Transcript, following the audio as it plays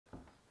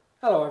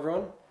Hello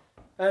everyone,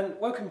 and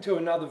welcome to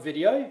another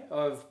video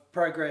of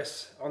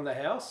progress on the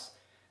house.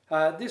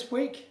 This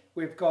week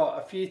we've got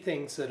a few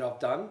things that I've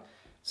done.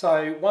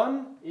 So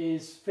one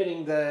is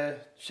fitting the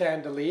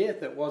chandelier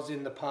that was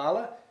in the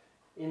parlour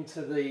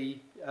into the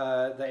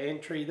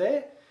entry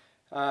there,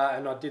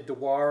 and I did the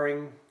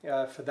wiring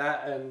for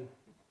that and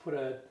put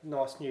a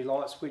nice new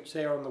light switch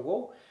there on the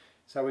wall.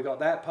 So we got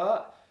that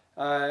part.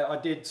 I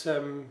did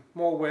some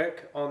more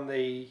work on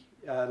the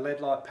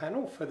LED light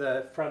panel for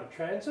the front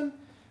transom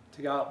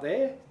to go up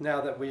there.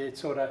 Now that we're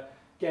sort of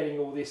getting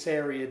all this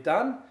area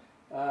done,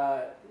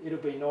 it'll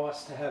be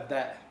nice to have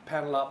that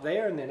panel up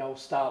there, and then I'll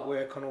start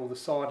work on all the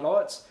side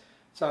lights.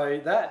 So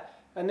that,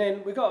 and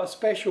then we got a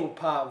special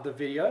part of the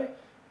video,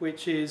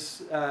 which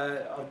is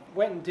I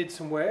went and did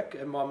some work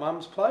at my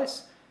mum's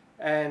place,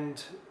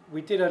 and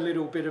we did a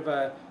little bit of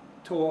a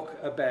talk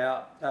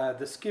about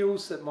the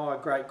skills that my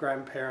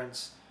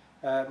great-grandparents,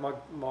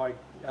 my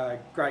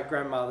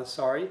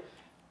great-grandmother,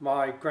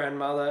 my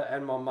grandmother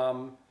and my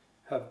mum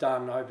have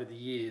done over the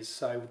years.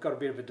 So we've got a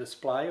bit of a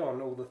display on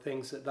all the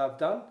things that they've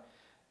done.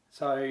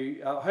 So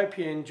I hope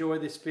you enjoy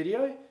this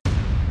video.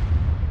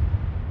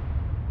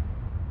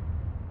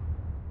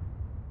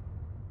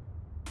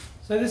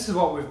 So this is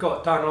what we've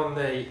got done on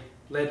the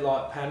LED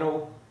light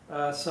panel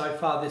so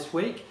far this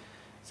week.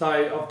 So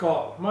I've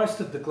got most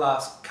of the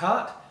glass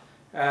cut.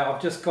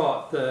 I've just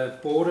got the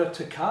border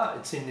to cut.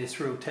 It's in this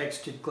real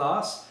textured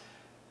glass,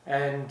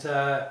 and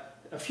a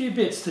few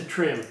bits to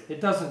trim.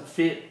 It doesn't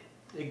fit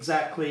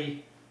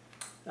exactly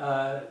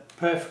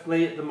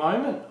perfectly at the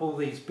moment. All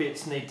these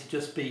bits need to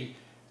just be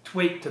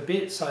tweaked a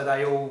bit so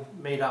they all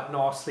meet up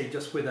nicely,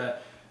 just with a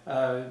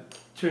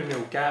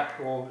 2mm gap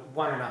or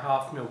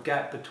 1.5mm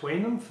gap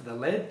between them for the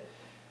LED.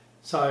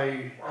 So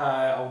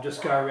I'll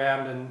just go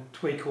around and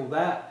tweak all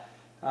that,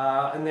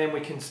 and then we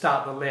can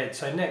start the LED.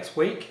 So next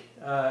week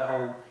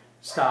I'll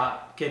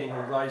start getting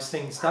all those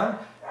things done,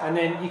 and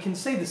then you can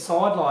see the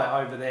side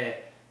light over there,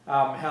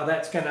 how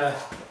that's gonna,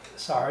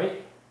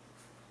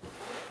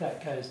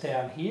 that goes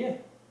down here.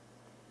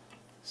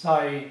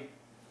 So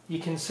you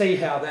can see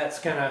how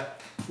that's going to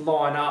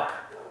line up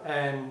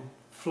and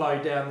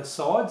flow down the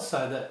sides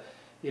so that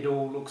it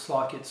all looks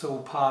like it's all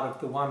part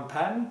of the one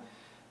pattern.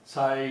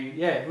 So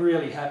yeah,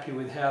 really happy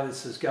with how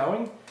this is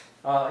going.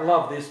 I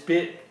love this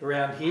bit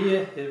around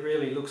here. It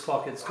really looks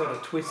like it's got a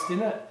twist in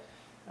it.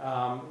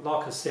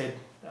 Like I said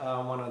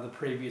one of the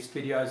previous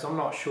videos, I'm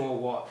not sure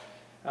what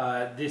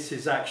this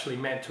is actually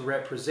meant to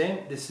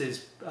represent. This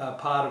is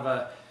part of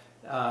a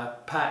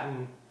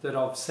pattern that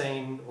I've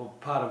seen, or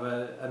part of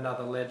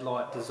another LED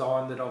light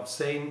design that I've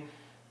seen,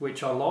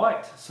 which I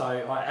liked, so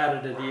I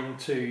added it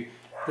into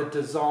the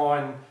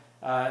design.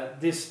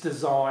 This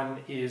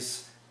design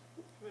is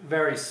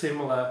very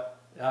similar.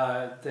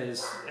 There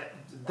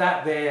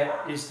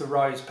is the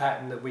rose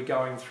pattern that we're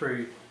going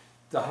through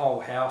the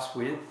whole house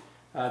with.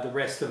 The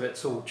rest of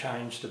it's all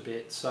changed a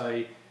bit.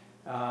 So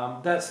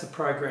that's the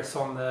progress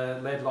on the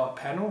LED light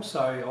panel. So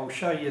I'll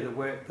show you the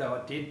work that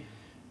I did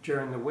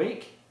during the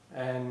week,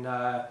 and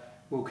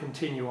we'll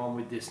continue on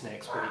with this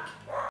next week.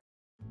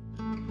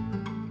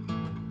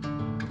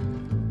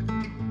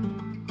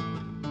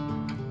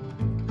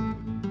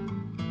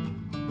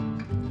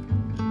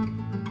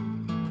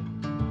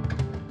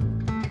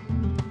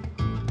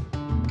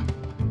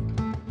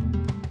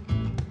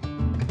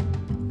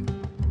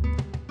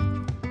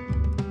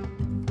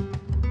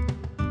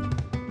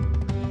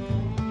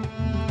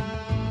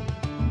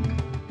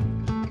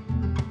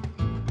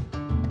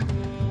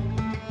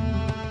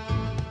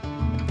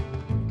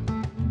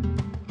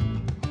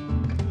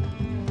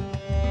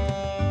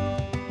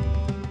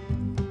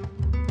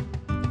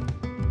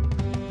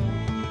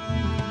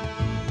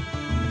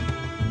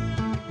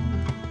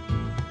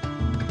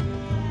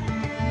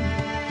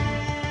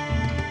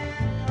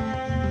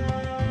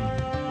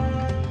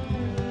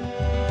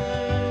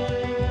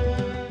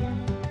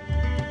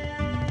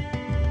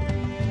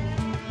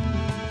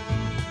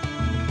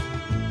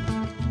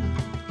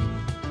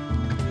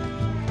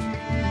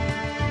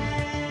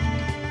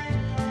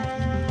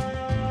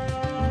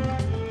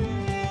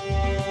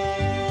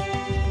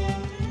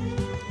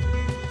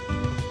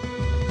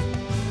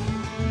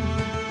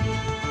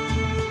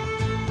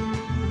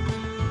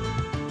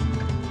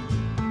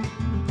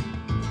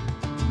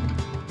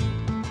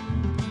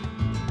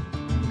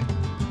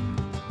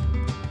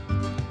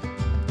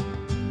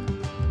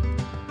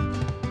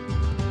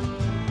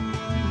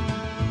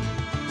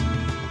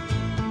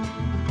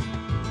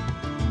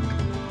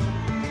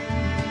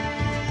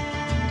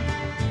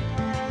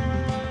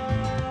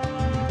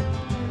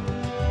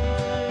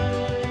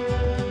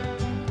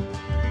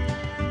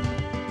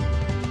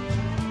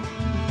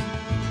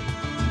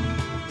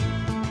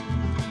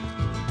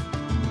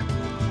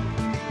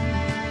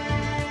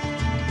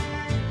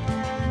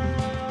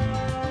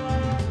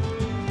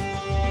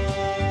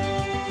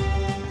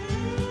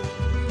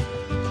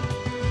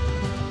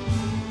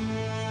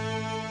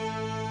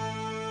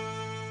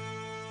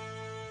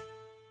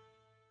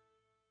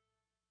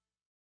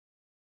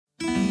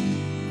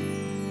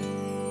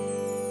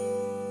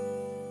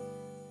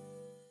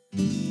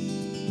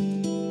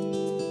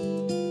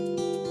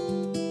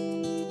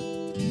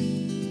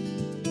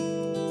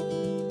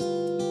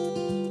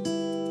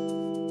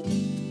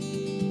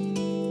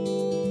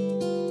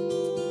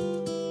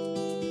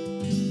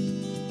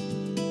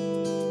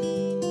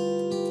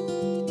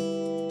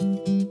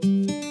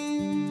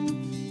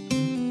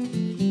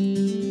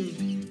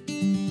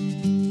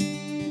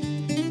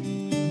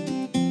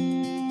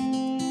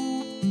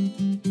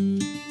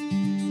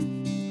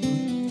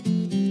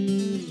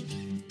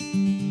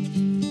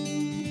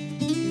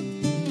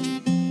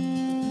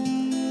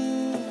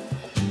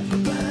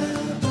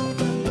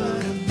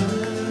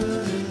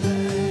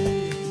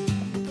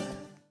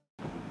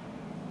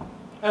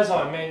 as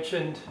I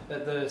mentioned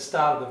at the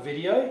start of the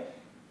video,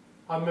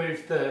 I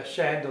moved the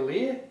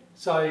chandelier.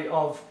 So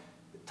I've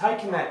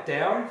taken that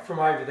down from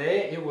over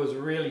there. It was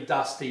really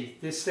dusty.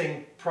 This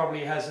thing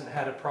probably hasn't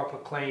had a proper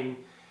clean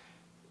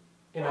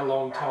in a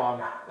long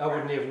time. I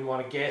wouldn't even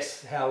want to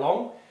guess how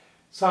long.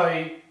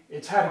 So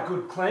it's had a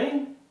good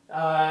clean.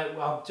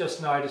 I've just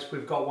noticed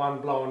we've got one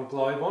blowing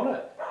globe on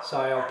it, so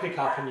I'll pick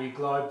up a new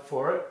globe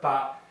for it,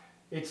 but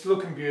it's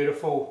looking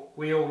beautiful.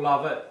 We all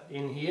love it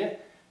in here.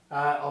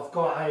 I've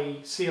got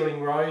a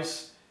ceiling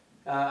rose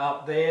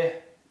up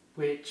there,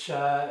 which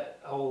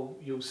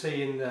you'll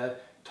see in the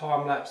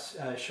time lapse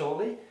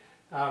shortly.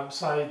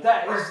 So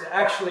that is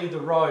actually the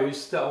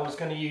rose that I was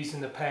going to use in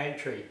the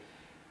pantry,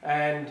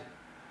 and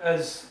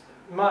as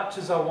much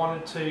as I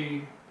wanted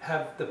to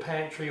have the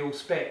pantry all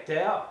specced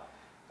out,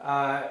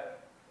 I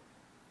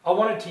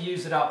wanted to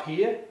use it up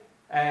here,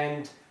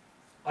 and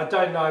I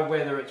don't know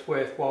whether it's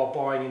worthwhile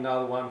buying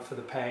another one for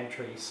the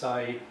pantry,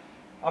 so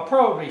I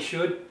probably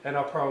should, and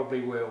I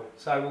probably will.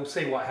 So we'll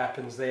see what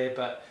happens there,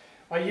 but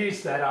I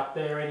used that up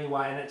there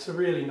anyway, and it's a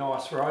really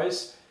nice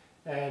rose,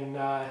 and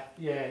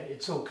yeah,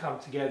 it's all come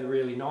together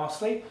really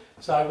nicely.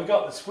 So we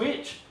got the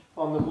switch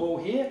on the wall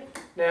here.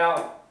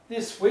 Now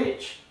this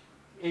switch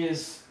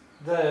is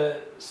the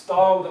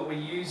style that we're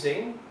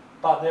using,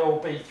 but there will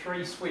be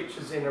 3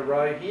 switches in a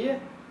row here,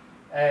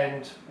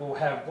 and we'll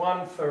have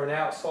one for an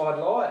outside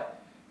light,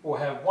 we'll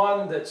have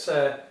one that's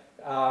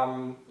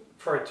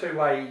for a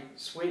 2-way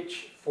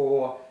switch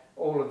for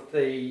all of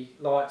the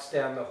lights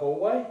down the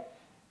hallway,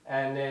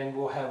 and then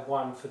we'll have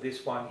one for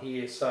this one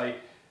here. So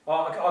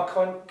I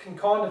can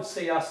kind of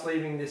see us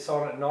leaving this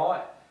on at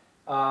night,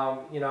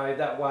 you know,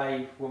 that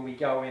way when we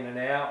go in and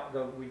out,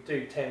 we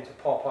do tend to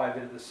pop over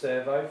to the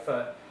servo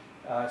for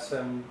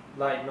some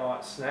late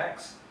night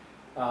snacks.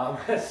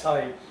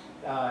 So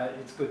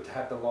it's good to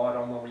have the light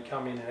on when we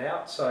come in and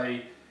out. So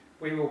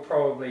we will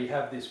probably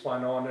have this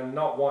one on and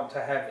not want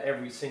to have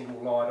every single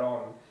light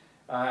on.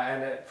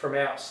 From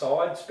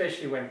outside,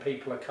 especially when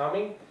people are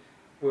coming,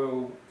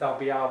 they'll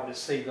be able to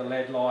see the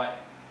LED light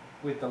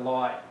with the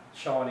light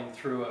shining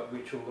through it,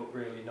 which will look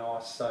really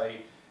nice. So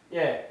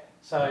yeah,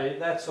 so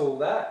that's all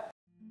that.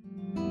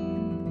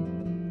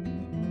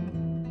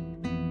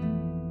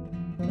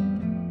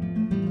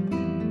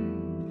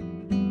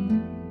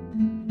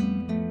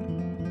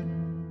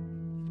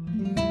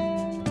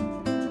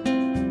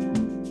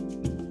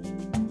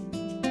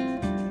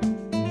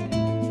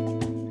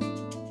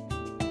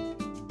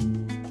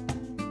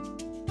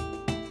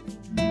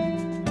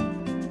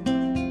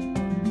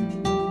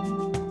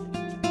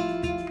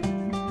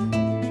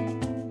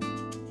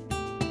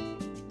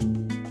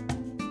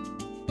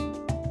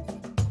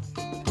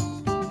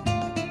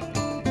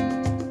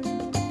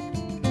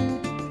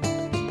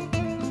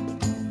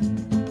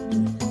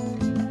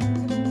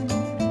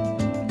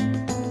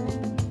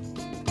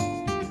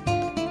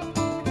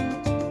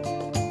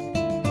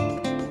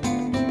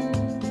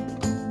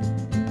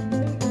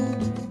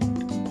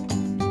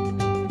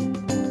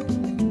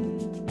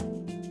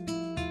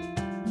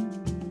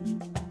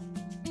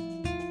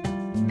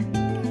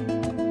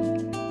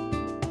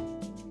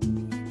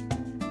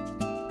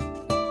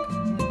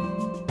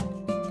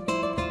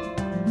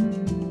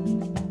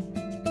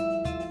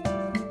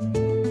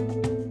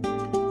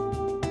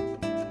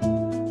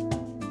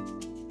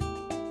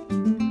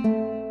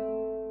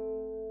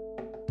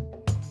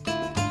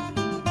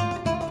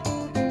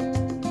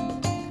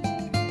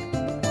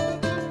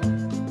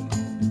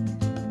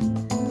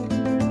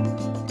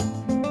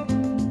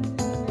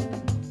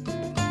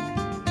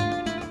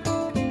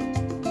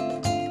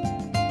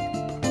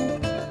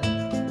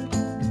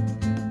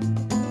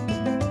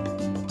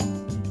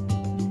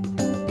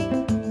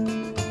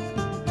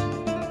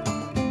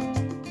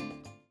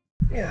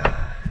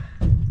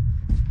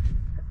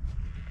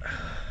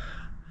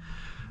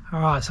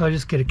 Alright, so I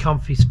just get a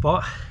comfy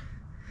spot.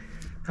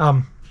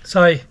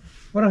 So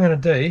what I'm going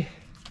to do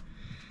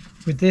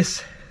with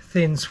this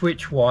thin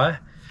switch wire,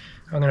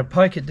 I'm going to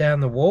poke it down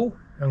the wall,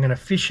 I'm going to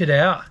fish it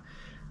out,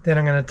 then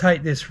I'm going to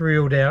take this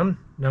reel down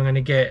and I'm going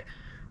to get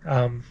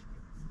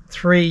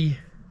three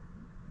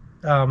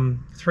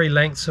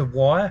lengths of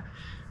wire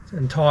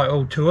and tie it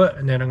all to it,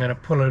 and then I'm going to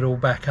pull it all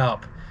back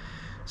up.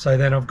 So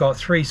then I've got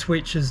 3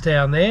 switches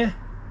down there,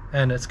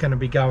 and it's going to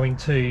be going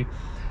to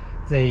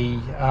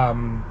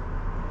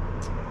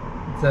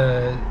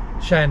the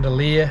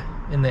chandelier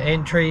in the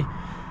entry,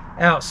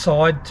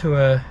 outside to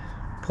a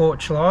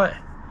porch light.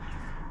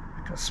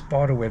 I've got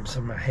spider webs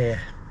on my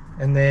hair,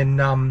 and then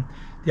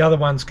the other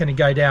one's going to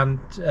go down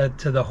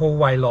to the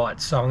hallway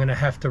light, so I'm going to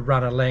have to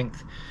run a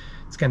length.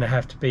 It's going to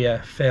have to be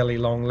a fairly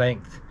long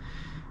length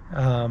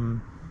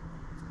down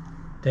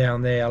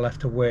there. I'll have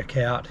to work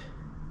out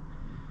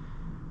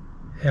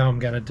how I'm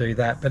going to do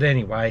that, but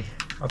anyway,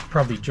 I'll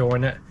probably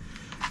join it.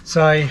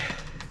 So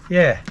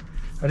yeah,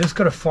 I just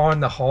got to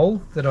find the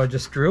hole that I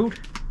just drilled,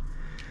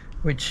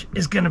 which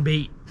is going to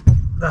be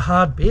the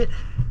hard bit.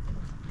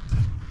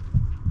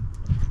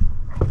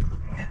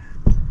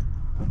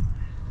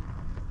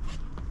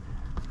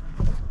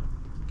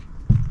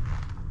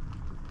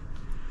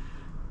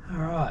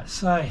 Alright,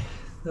 so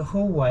the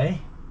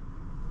hallway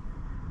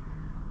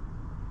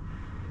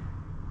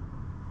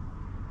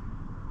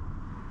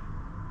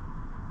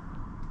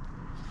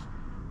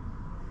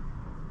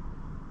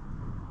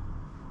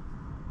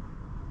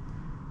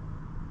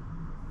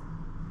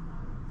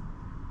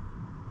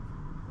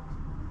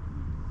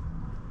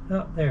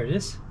oh, there it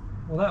is.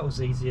 Well, that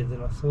was easier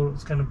than I thought it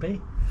was going to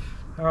be.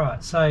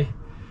 Alright, so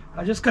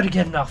I just got to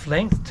get enough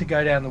length to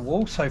go down the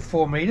wall, so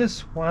 4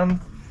 meters.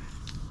 1,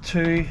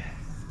 2,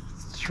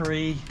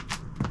 3,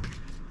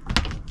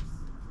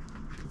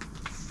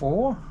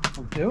 4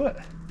 will do it.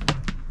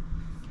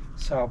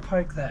 So I'll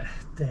poke that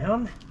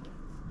down.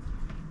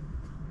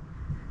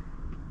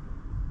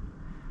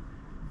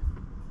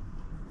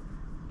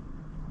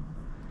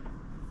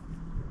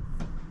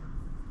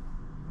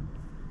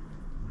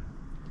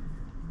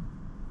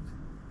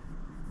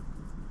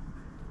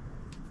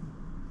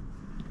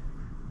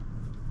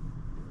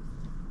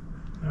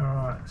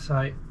 Alright,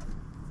 so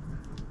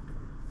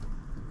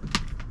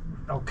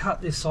I'll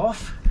cut this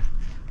off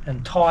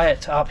and tie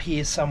it up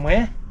here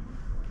somewhere.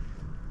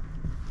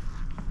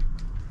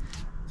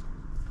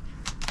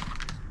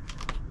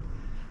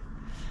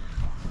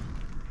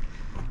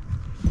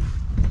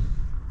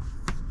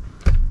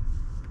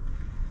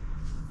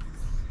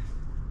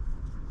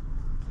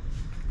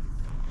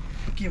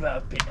 Give it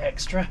a bit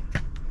extra.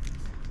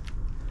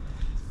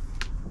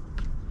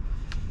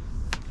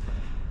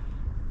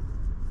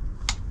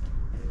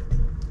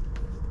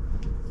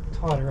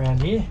 Tie it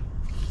around here.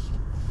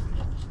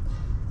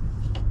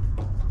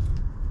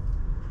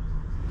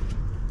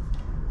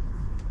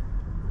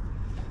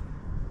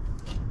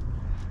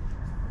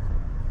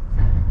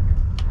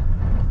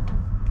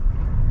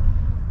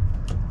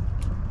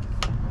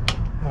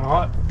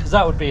 Alright, because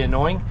that would be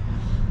annoying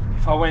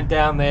if I went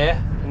down there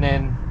and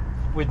then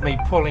with me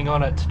pulling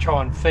on it to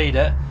try and feed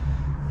it,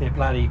 it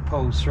bloody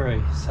pulls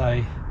through.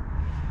 So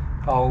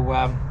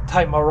I'll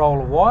take my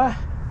roll of wire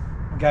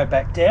and go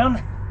back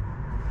down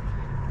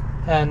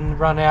and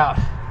run out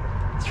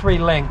 3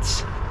 lengths.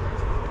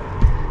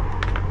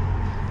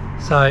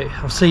 So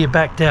I'll see you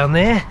back down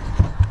there.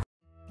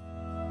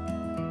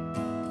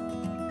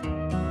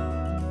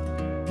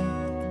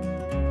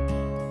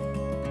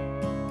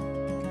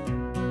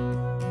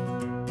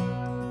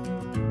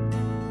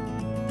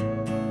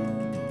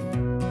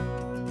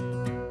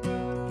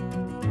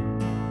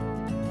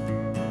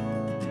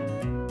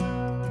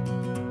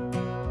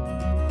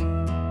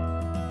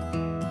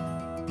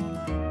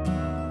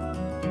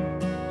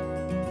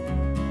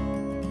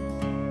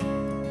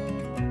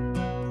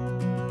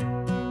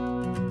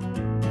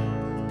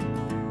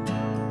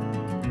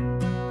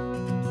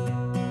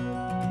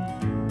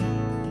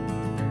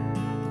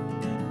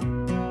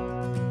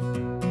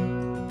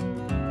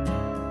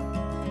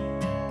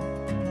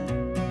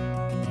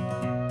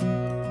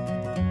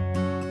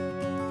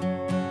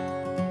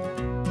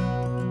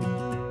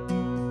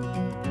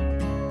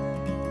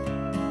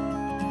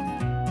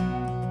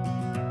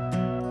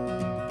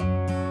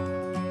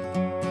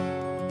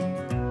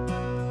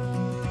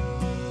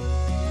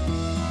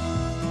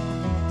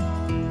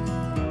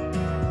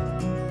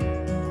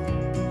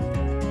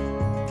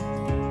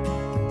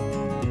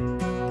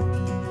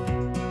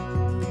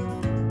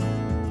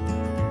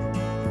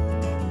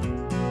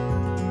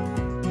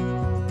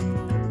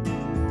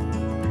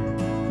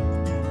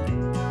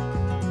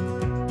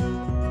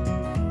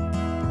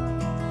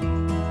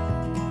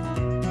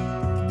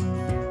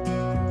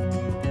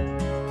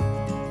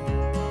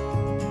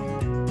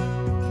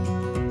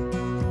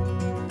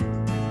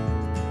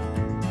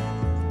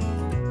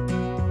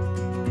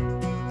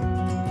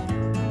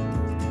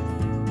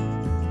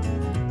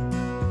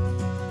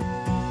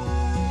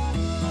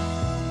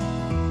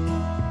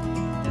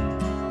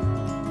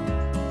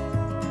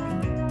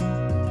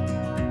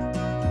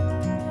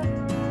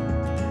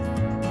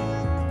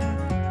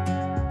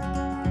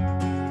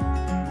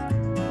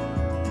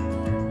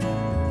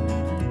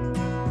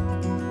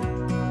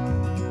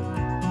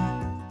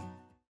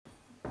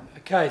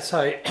 Okay, so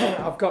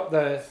I've got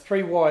the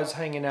 3 wires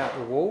hanging out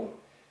the wall.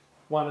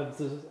 One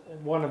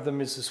of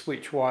them is the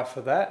switch wire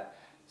for that.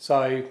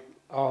 So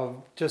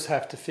I'll just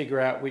have to figure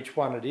out which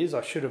one it is.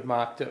 I should have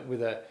marked it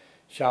with a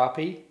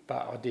Sharpie,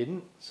 but I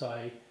didn't.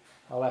 So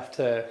I'll have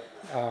to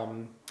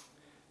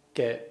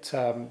get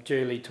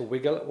Julie to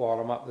wiggle it while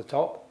I'm up the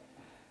top.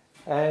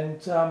 And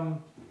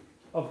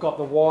I've got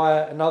the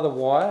wire, another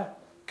wire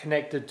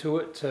connected to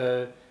it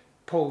to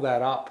pull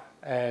that up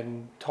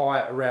and tie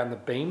it around the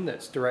beam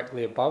that's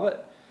directly above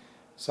it.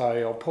 So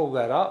I'll pull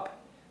that up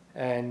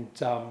and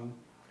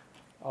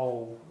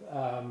I'll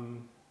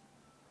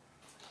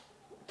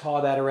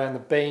tie that around the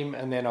beam,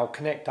 and then I'll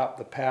connect up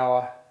the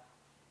power.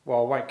 Well,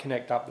 I won't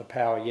connect up the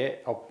power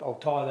yet. I'll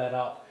tie that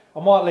up. I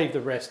might leave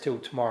the rest till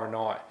tomorrow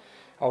night.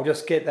 I'll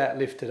just get that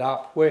lifted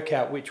up, work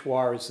out which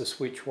wire is the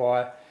switch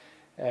wire,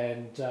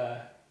 and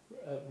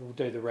we'll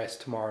do the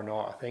rest tomorrow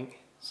night, I think.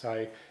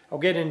 So I'll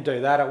get in and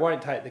do that. I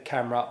won't take the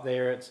camera up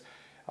there.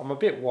 I'm a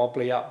bit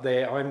wobbly up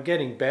there. I'm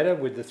getting better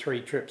with the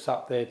 3 trips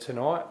up there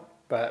tonight,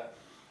 but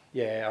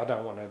yeah, I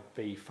don't want to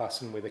be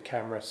fussing with the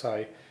camera,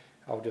 so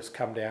I'll just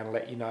come down and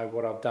let you know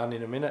what I've done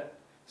in a minute.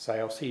 So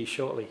I'll see you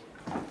shortly.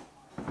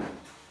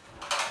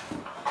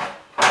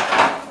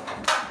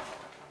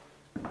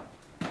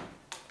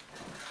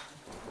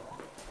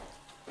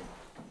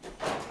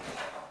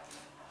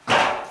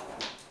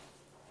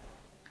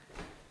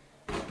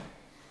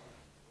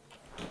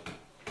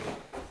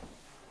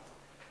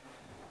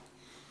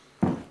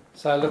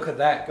 So look at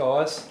that,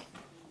 guys.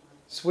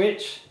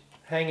 Switch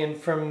hanging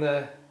from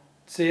the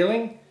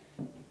ceiling,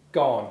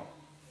 gone.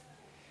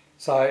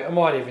 So I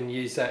might even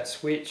use that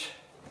switch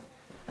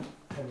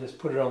and just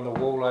put it on the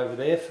wall over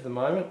there for the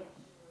moment.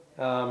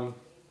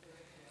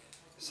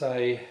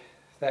 So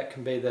that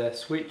can be the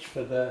switch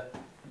for the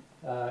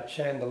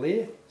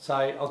chandelier. So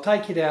I'll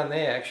take you down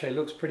there. Actually, it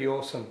looks pretty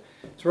awesome.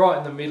 It's right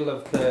in the middle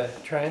of the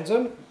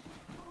transom,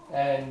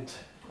 and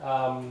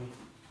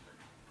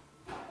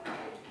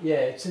yeah,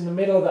 it's in the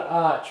middle of the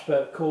arch,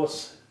 but of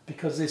course,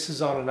 because this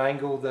is on an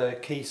angle, the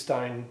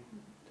keystone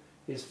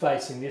is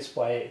facing this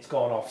way, it's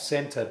gone off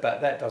centre, but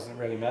that doesn't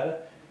really matter.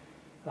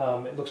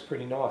 It looks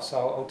pretty nice,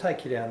 so I'll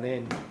take you down there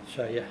and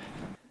show you.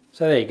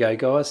 So there you go,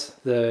 guys,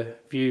 the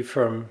view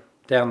from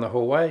down the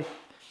hallway.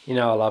 You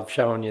know I love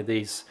showing you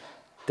these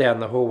down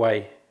the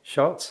hallway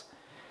shots,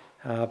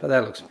 but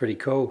that looks pretty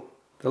cool.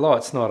 The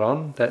light's not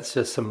on, that's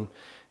just some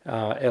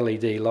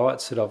LED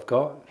lights that I've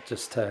got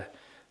just to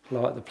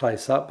light the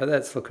place up, but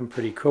that's looking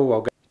pretty cool.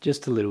 I'll go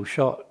just a little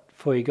shot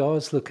for you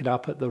guys looking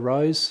up at the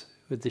rose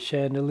with the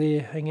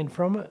chandelier hanging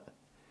from it.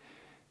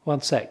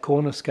 Once that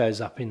cornice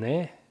goes up in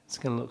there, it's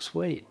going to look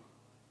sweet.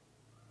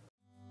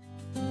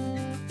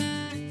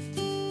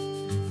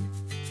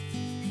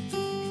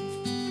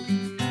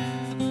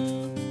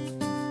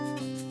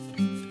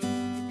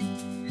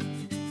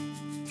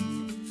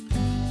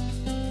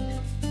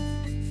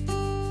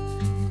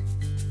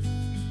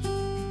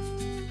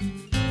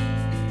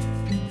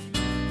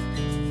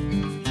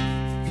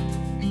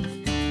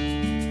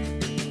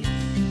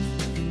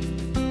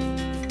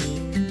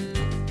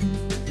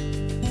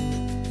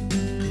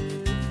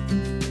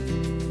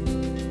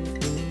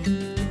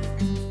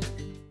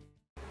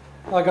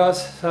 Hi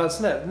guys, so it's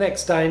the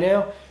next day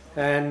now,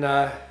 and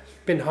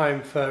been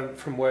home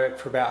from work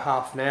for about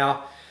half an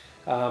hour.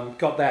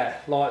 Got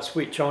that light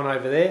switch on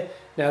over there.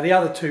 Now the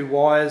other two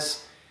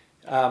wires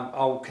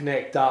I'll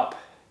connect up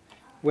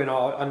when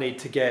I need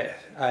to get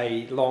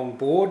a long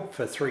board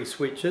for 3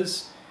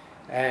 switches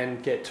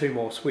and get 2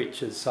 more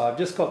switches. So I've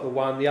just got the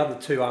one, the other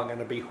 2 aren't going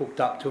to be hooked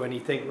up to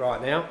anything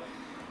right now.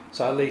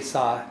 So at least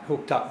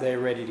hooked up there,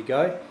 ready to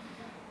go.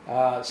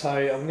 So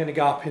I'm going to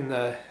go up in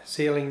the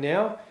ceiling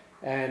now,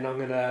 and I'm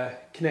going to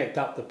connect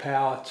up the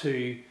power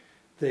to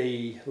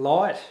the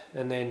light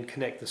and then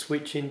connect the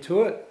switch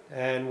into it,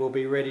 and we'll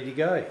be ready to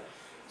go.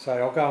 So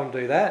I'll go and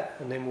do that,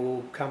 and then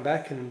we'll come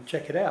back and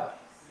check it out.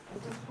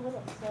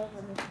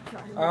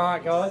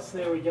 Alright guys,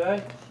 there we go.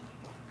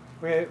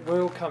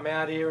 We'll come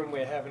out here and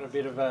we're having a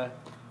bit of a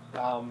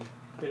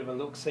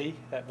look-see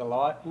at the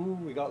light. Ooh,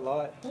 we got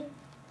light.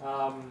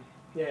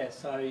 Yeah,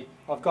 so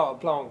I've got a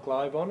blow-on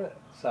globe on it,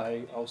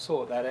 so I'll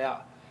sort that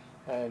out,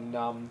 and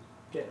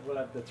we'll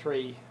have the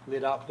 3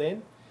 lit up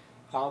then.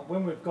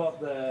 When we've got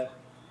the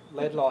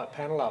LED light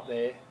panel up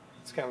there,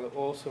 it's going to look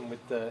awesome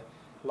with the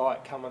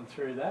light coming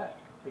through that.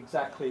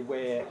 Exactly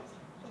where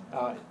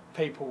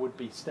people would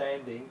be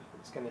standing,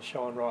 it's going to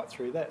shine right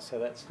through that, so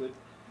that's good.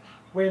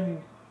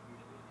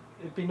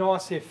 It'd be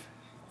nice if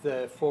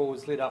the 4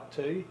 was lit up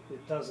too.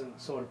 It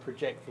doesn't sort of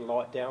project the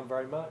light down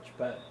very much,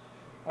 but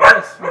I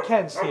guess you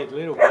can see it a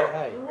little bit,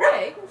 hey?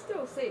 Yeah, you can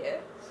still see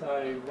it.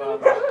 So,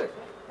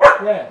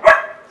 yeah.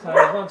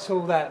 So once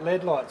all that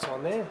LED light's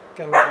on there, it's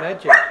going to look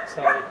magic.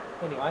 So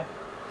anyway,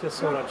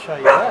 just thought I'd show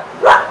you that.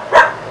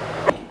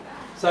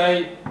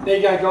 So there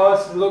you go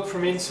guys, the look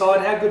from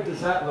inside. How good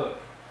does that look?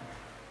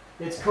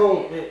 It's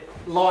cool. It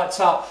lights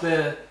up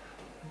the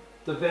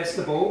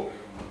vestibule,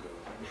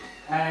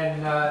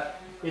 and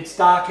it's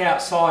dark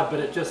outside but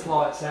it just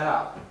lights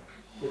out.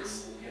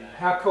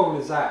 How cool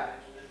is that?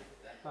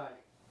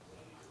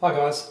 Hi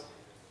guys,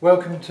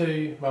 welcome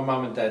to my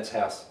mum and dad's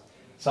house.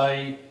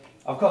 So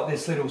I've got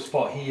this little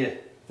spot here.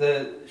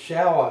 The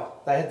shower,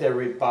 they had their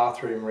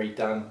bathroom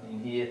redone in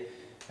here,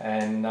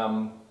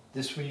 and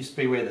this used to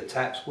be where the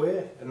taps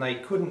were, and they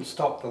couldn't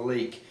stop the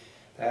leak.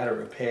 They had it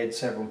repaired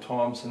several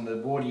times, and the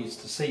water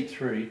used to seep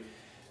through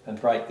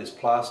and break this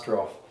plaster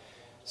off.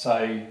 So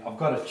I've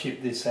got to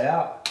chip this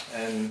out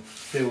and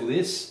fill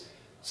this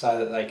so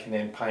that they can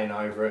then paint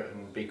over it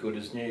and be good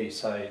as new.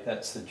 So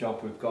that's the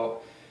job we've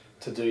got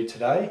to do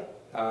today.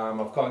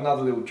 I've got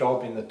another little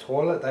job in the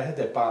toilet. They had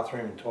their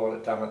bathroom and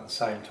toilet done at the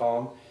same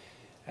time,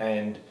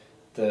 and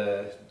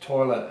the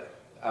toilet,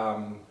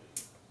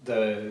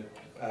 the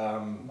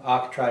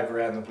architrave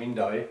around the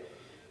window,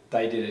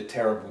 they did a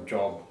terrible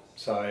job.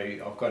 So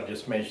I've got to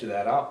just measure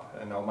that up,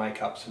 and I'll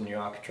make up some new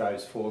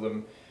architraves for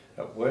them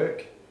at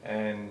work,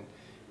 and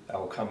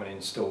I'll come and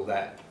install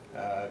that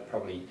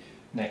probably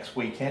next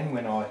weekend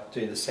when I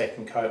do the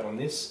second coat on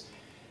this.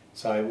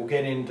 So we'll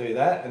get in and do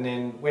that, and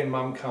then when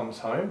Mum comes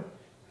home,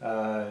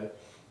 I'll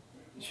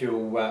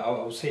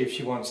see if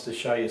she wants to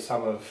show you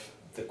some of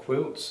the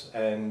quilts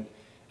and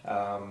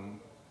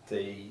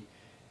the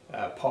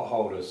pot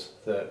holders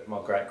that my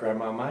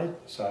great-grandma made.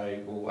 So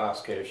we'll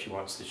ask her if she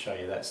wants to show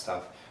you that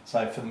stuff.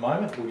 So for the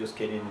moment, we'll just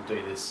get in and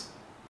do this.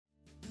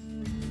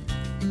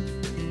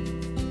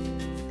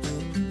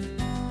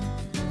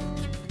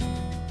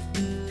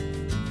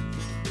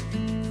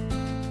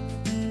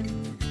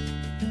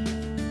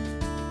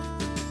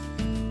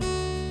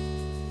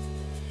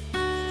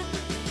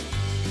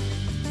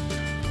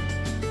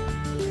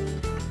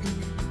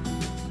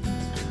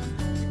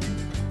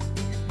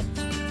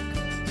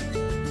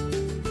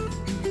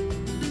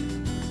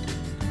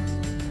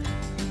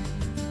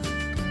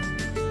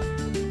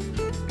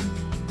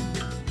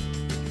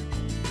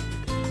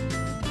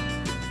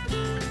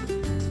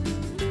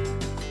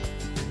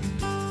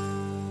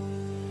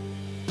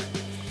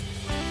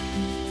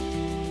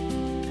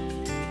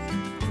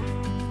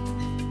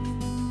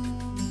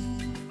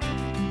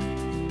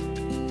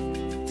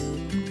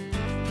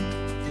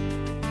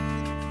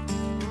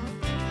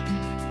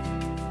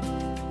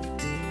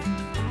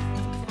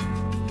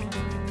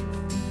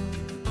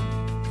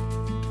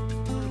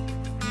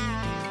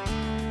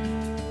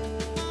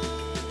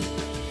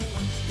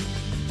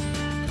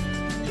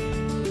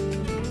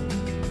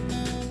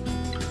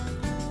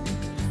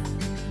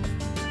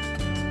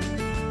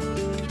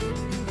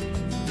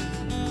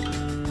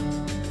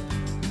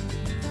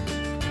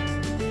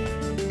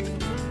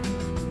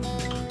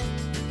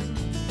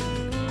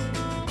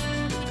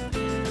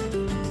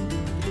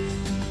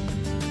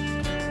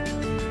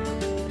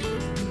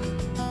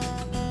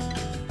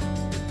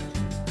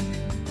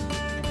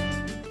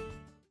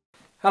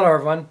 Hello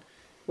everyone,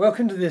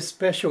 welcome to this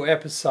special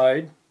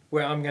episode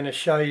where I'm going to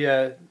show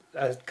you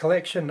a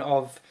collection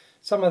of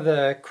some of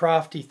the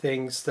crafty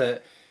things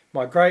that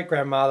my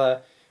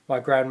great-grandmother,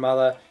 my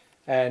grandmother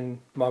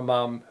and my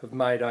mum have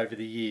made over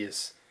the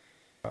years.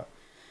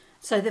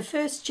 So the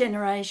first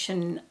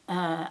generation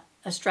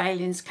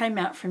Australians came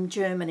out from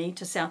Germany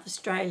to South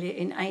Australia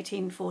in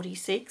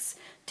 1846,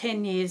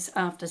 10 years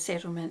after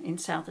settlement in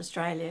South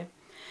Australia.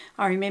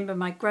 I remember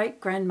my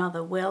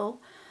great-grandmother well,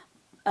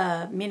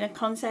 Minna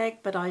Konzag,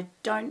 but I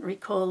don't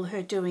recall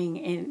her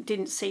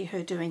didn't see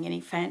her doing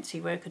any fancy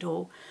work at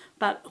all.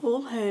 But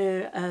all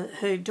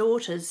her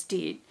daughters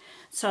did.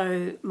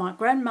 So my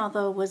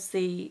grandmother was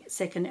the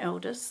second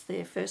eldest.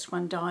 Their first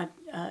one died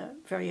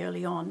very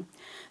early on.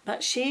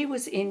 But she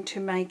was into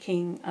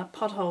making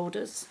pot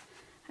holders,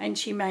 and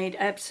she made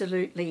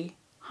absolutely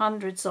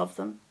hundreds of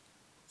them.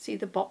 See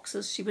the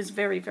boxes? She was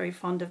very, very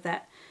fond of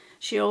that.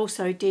 She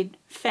also did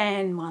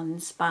fan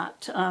ones,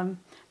 but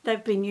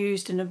they've been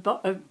used in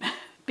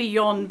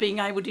beyond being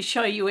able to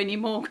show you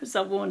anymore because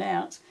they're worn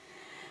out.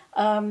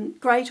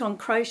 Great on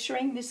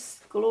crocheting,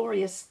 this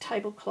glorious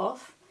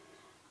tablecloth.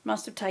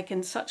 Must have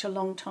taken such a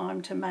long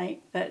time to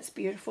make. That's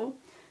beautiful.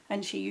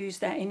 And she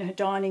used that in her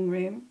dining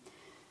room.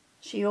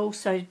 She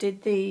also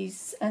did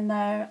these, and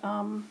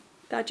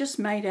they're just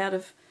made out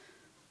of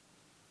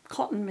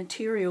cotton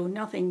material,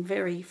 nothing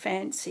very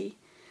fancy.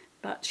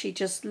 But she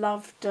just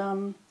loved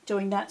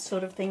doing that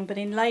sort of thing. But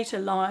in later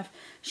life,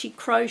 she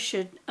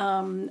crocheted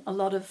a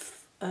lot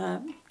of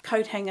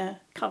coat hanger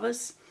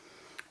covers,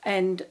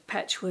 and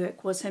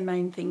patchwork was her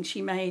main thing.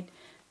 She made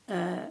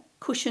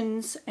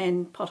cushions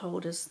and pot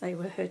holders. They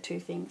were her two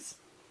things.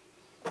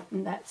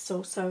 And that's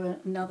also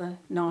another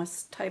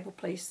nice table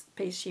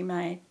piece she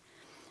made.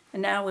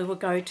 And now we will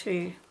go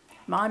to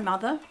my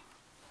mother,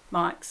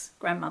 Mike's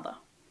grandmother.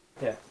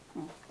 Yeah.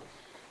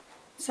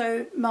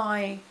 So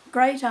my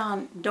great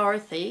aunt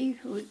Dorothy,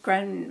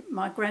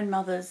 my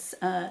grandmother's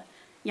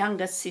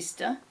younger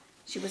sister,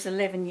 she was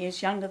 11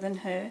 years younger than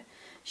her.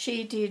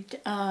 She did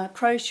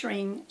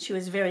crocheting. She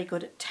was very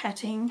good at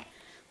tatting,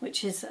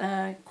 which is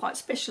quite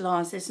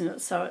specialised, isn't it?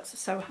 So it's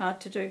so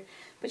hard to do.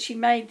 But she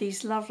made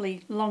these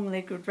lovely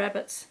long-legged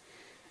rabbits,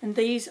 and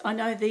I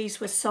know these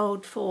were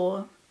sold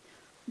for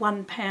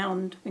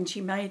 £1 when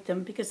she made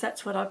them, because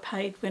that's what I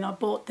paid when I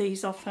bought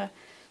these off her.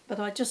 But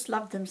I just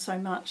loved them so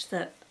much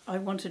that I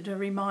wanted a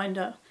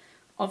reminder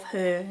of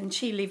her, and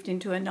she lived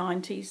into her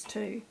 90s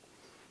too.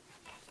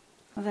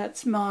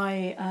 That's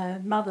my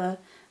mother.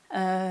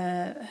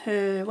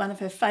 One of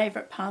her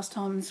favourite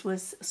pastimes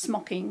was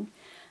smocking,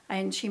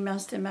 and she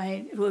must have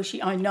made,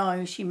 I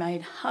know she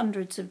made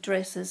hundreds of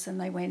dresses, and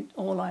they went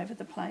all over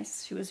the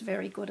place. She was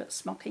very good at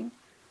smocking.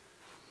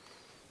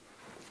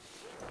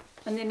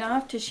 And then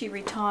after she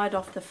retired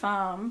off the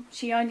farm,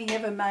 she only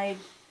ever made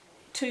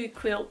 2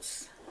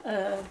 quilts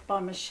by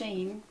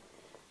machine.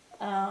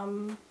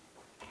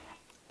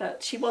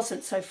 But she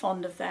wasn't so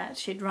fond of that.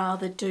 She'd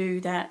rather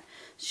do that.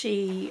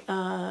 She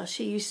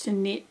used to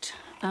knit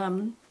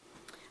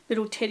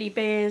little teddy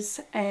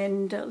bears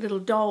and little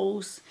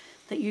dolls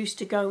that used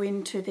to go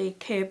into their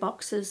care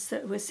boxes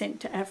that were sent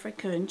to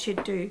Africa, and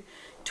she'd do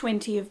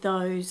 20 of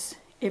those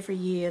every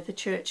year. The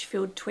church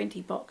filled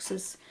 20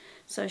 boxes,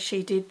 so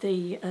she did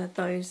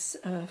those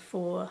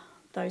for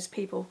those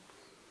people.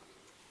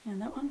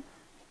 And that one.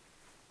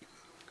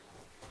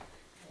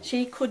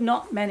 She could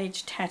not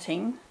manage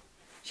tatting.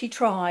 She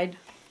tried,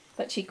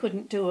 but she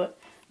couldn't do it.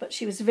 but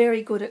she was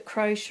very good at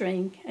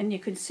crocheting, and you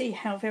can see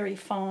how very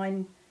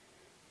fine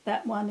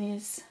that one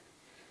is.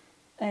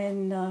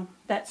 And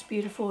that's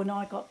beautiful, and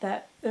I got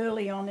that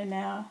early on in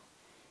our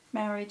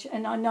marriage.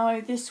 And I know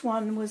this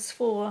one was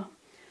for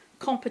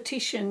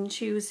competition.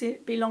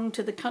 It belonged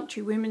to the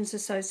Country Women's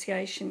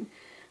Association,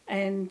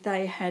 and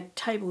they had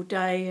table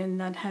day, and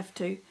they'd have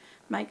to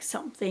make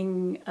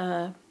something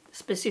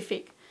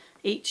specific.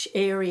 Each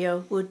area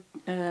would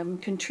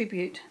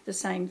contribute the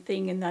same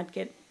thing, and they'd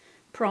get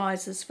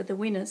prizes for the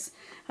winners.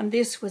 And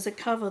this was a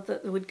cover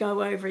that would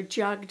go over a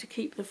jug to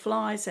keep the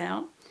flies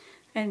out.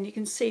 And you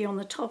can see on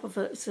the top of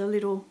it, it's a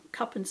little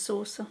cup and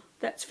saucer.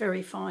 That's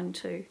very fine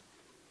too.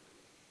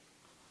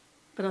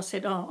 But I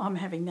said, oh, I'm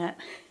having that.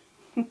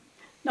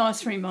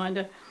 Nice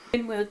reminder.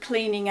 When we were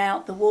cleaning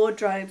out the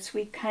wardrobes,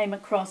 we came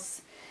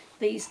across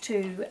these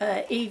two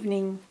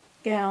evening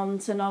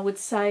gowns, and I would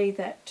say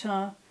that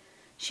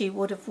she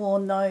would have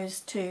worn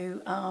those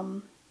to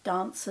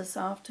dances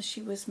after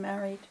she was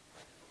married.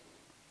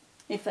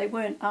 If they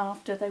weren't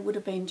after, they would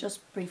have been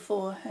just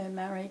before her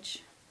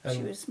marriage.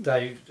 And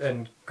Dave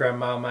and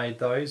Grandma made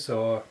those,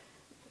 or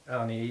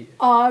only?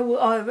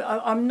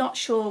 I'm not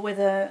sure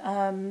whether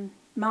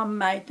Mum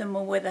made them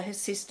or whether her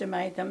sister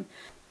made them.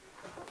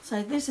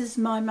 So this is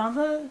my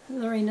mother,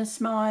 Lorena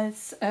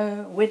Smythe's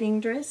wedding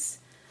dress.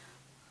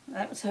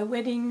 That was her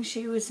wedding.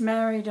 She was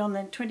married on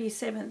the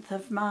 27th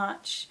of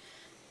March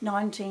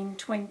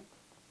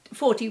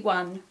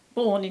 1941,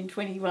 born in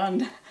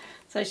 21.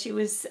 So she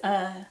was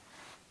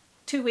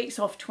 2 weeks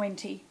off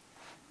 20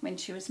 when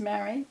she was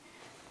married.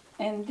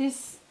 And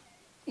this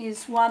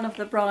is one of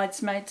the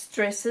bridesmaids'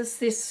 dresses.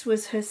 This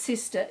was her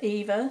sister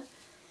Eva's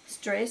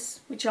dress,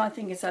 which I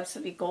think is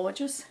absolutely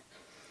gorgeous.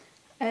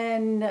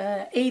 And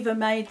Eva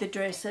made the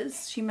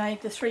dresses. She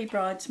made the 3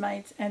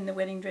 bridesmaids and the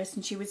wedding dress,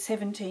 and she was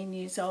 17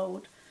 years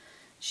old.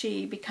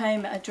 She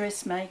became a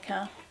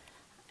dressmaker,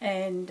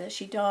 and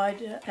she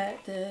died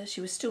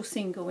she was still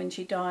single when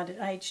she died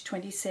at age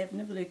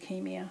 27 of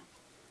leukemia,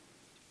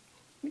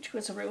 which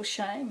was a real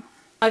shame.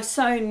 I've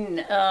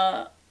sewn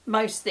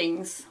most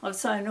things. I've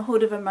sewn a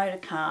hood of a motor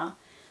car,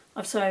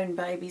 I've sewn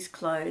babies'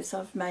 clothes,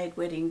 I've made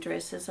wedding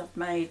dresses, I've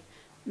made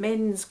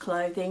men's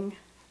clothing,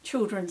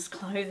 children's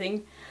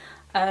clothing.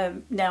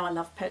 Now I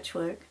love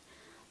patchwork.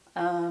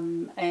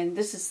 And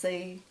this is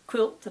the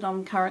quilt that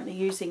I'm currently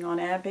using on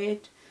our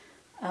bed.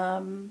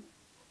 And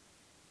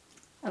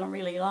I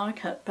really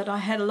like it, but I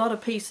had a lot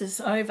of pieces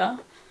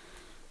over.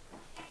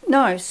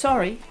 No,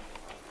 sorry.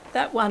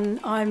 That one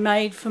I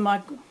made for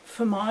my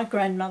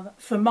grandmother,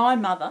 for my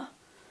mother.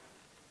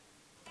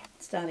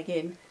 Start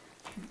again.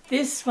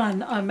 This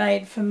one I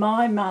made for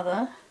my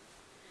mother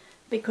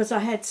because I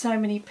had so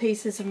many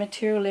pieces of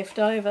material left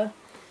over.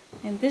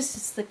 And this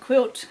is the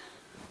quilt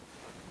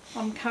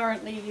I'm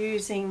currently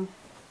using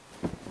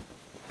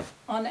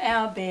on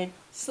our bed.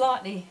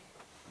 Slightly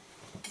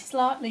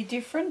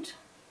different,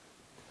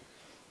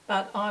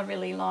 but I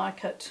really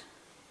like it.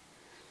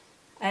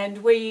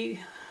 And we,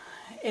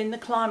 in the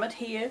climate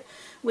here,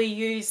 we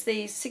use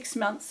these 6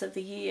 months of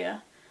the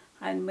year,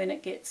 and when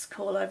it gets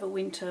cool over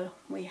winter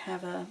we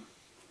have a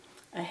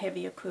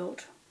heavier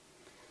quilt.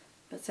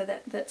 But so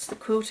that's the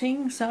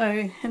quilting.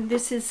 So, and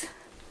this is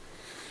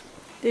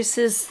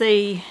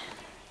the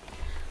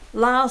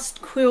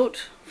last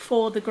quilt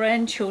for the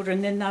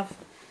grandchildren. Then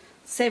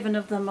 7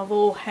 of them have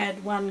all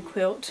had one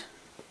quilt.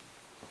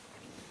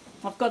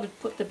 I've got to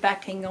put the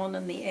backing on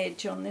and the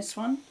edge on this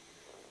one.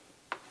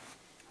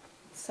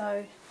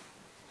 So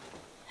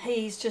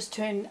he's just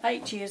turned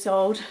 8 years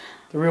old.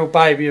 The real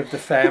baby of the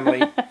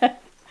family.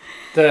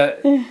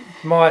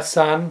 My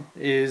son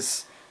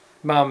is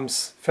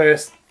Mum's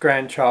first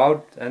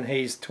grandchild, and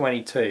he's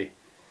 22.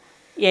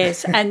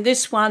 Yes, and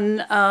this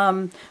one,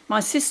 my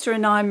sister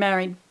and I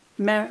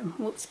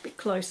whoops, a bit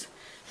close.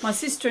 My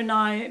sister and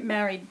I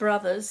married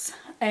brothers,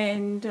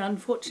 and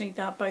unfortunately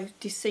they're both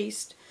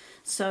deceased.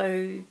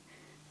 So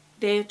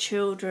their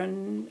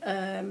children,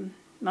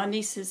 my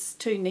nieces,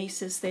 2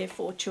 nieces, their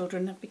 4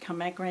 children have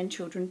become our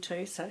grandchildren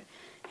too. So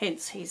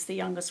hence he's the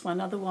youngest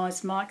one.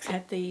 Otherwise Mike's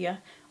had the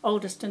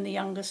oldest and the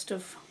youngest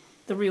of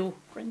the real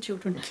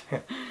grandchildren.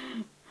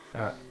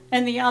 Right.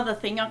 And the other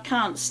thing, I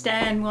can't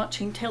stand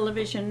watching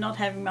television, not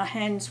having my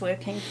hands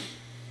working.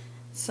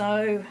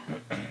 So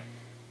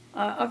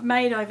I've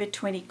made over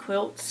 20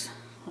 quilts.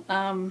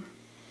 I've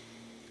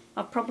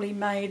probably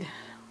made,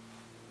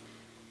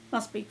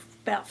 must be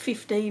about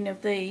 15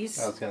 of these.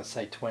 I was going to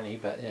say 20,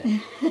 but yeah.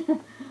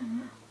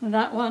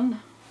 That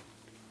one.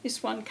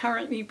 This one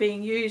currently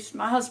being used.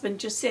 My husband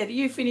just said, "Are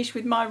you finished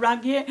with my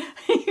rug yet?"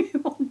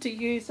 You want to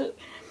use it.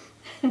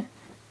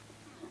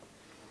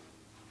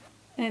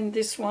 And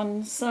this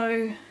one.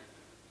 So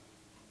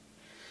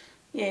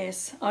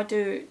yes, I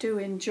do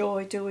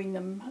enjoy doing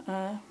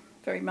them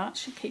very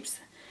much. It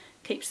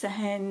keeps the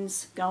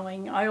hands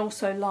going. I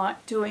also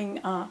like doing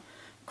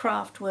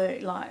craft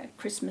work, like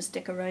Christmas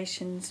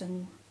decorations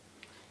and,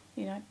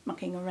 you know,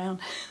 mucking around.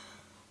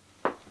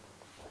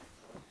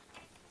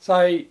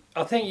 So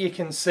I think you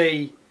can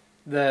see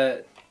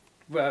the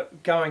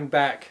going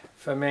back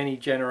for many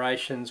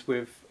generations,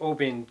 we've all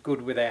been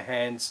good with our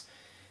hands.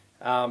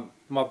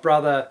 My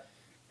brother,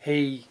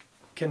 he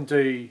can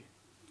do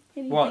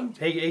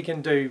he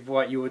can do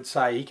what you would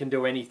say, he can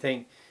do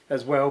anything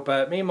as well,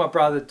 but me and my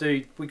brother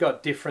we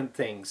got different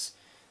things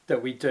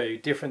that we do,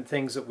 different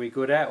things that we're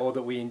good at or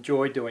that we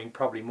enjoy doing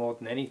probably more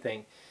than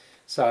anything.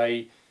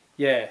 So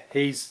yeah,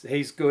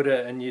 he's good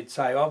at, and you'd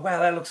say, oh wow,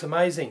 that looks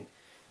amazing,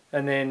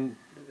 and then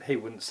he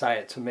wouldn't say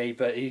it to me,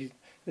 but he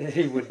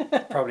would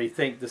probably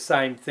think the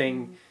same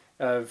thing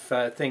of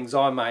things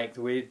I make.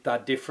 They're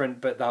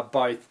different, but they're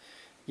both,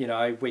 you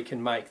know, we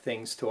can make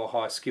things to a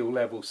high skill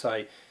level.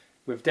 So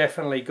we've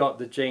definitely got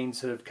the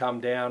genes that have come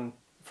down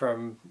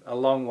from a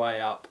long way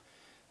up.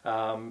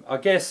 I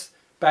guess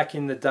back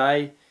in the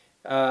day,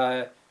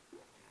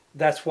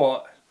 that's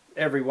what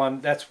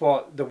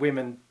the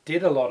women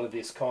did, a lot of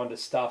this kind of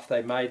stuff.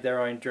 They made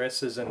their own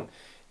dresses, and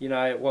you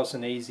know, it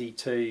wasn't easy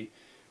to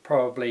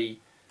probably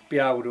be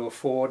able to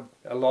afford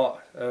a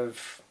lot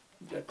of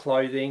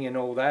clothing and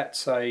all that.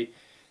 So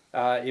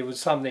it was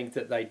something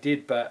that they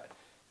did, but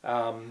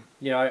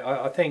you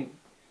know, I think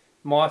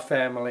my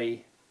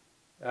family,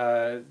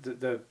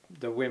 the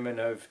women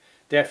have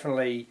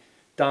definitely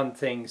done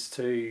things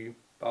to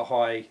a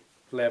high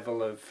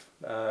level of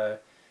a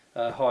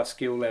high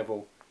skill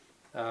level.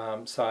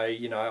 So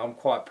you know, I'm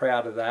quite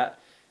proud of that,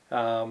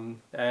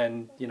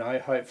 and you know,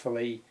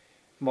 hopefully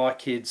my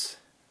kids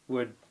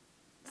would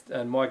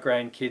and my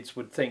grandkids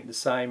would think the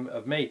same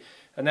of me.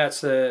 And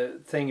that's the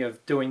thing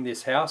of doing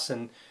this house,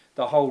 and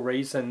the whole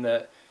reason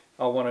that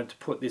I wanted to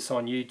put this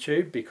on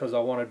YouTube, because I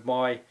wanted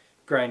my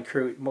great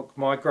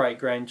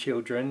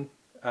grandchildren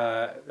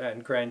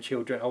and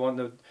grandchildren, I want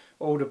them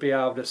all to be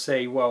able to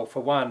see, well,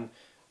 for one,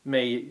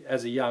 me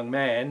as a young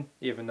man,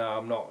 even though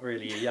I'm not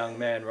really a young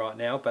man right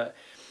now, but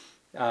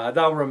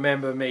they'll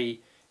remember me,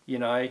 you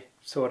know,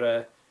 sort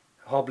of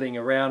hobbling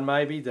around,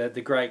 maybe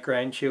the great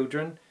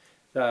grandchildren.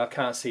 I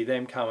can't see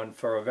them coming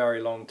for a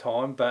very long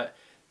time, but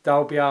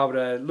they'll be able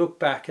to look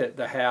back at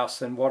the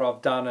house and what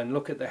I've done, and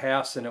look at the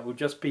house, and it will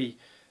just be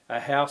a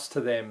house to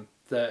them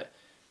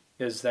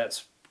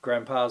that's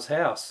Grandpa's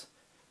house.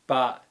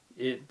 But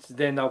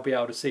then they'll be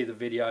able to see the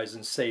videos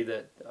and see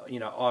that, you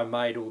know, I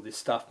made all this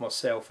stuff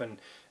myself, and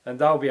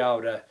they'll be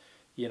able to,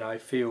 you know,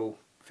 feel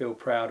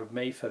proud of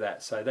me for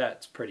that. So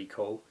that's pretty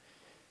cool.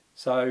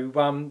 So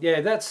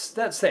yeah, that's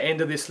the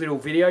end of this little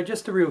video,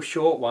 just a real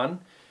short one,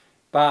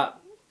 but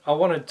I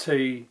wanted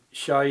to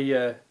show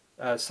you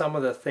some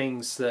of the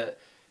things that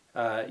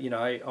you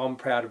know, I'm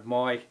proud of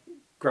my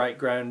great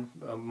grandma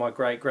and my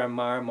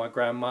grandma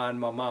and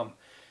my mum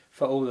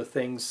for all the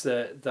things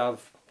that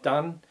they've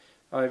done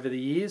over the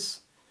years.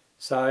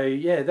 So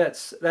yeah,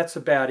 that's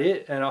about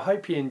it, and I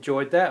hope you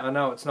enjoyed that. I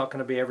know it's not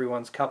going to be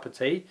everyone's cup of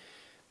tea,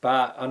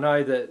 but I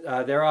know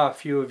that there are a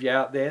few of you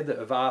out there that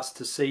have asked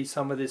to see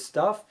some of this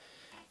stuff.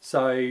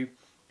 So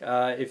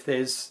if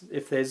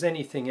there's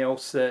anything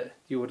else that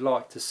you would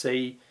like to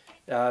see,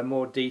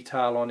 more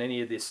detail on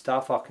any of this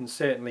stuff, I can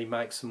certainly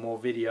make some more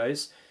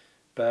videos.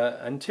 But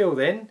until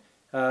then,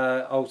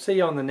 I'll see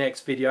you on the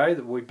next video,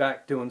 that we'll be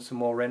back doing some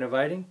more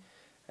renovating.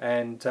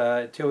 And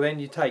till then,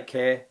 you take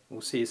care.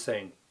 We'll see you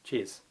soon.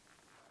 Cheers.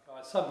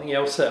 Something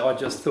else that I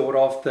just thought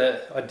of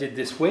that I did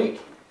this week.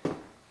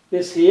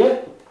 This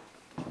here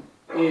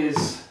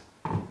is,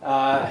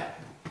 I'm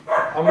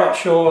not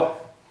sure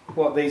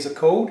what these are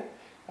called.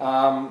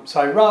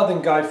 So rather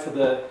than go for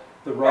the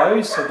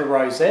rose or the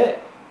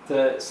rosette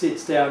that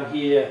sits down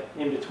here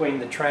in between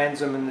the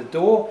transom and the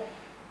door,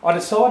 I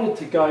decided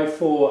to go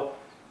for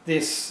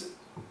this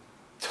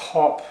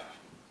top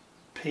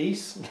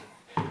piece,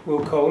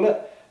 we'll call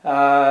it.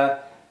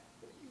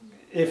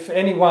 If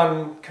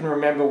anyone can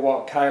remember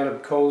what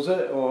Caleb calls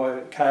it,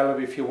 or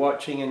Caleb, if you're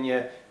watching and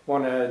you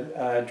want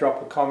to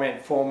drop a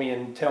comment for me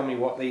and tell me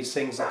what these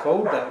things are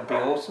called, that would be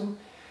awesome.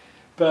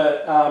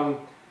 But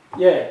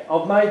yeah,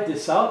 I've made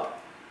this up,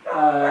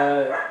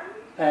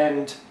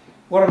 and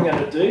what I'm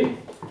going to do,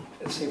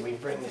 let's see if we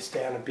bring this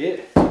down a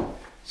bit.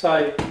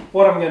 So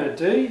what I'm going to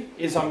do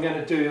is I'm going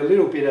to do a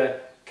little bit of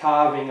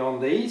carving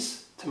on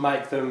these to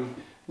make them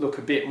look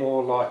a bit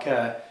more like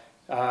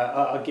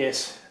I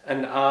guess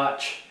an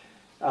arch,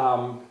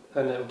 and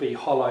it'll be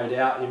hollowed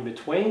out in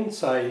between.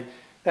 So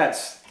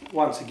that's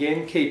once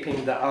again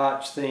keeping the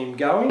arch theme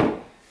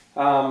going.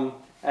 And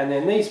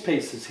then these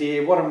pieces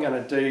here, what I'm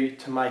going to do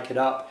to make it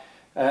up,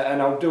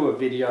 and I'll do a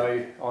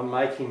video on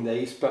making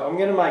these, but I'm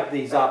going to make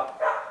these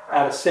up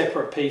out of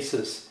separate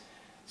pieces.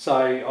 So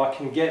I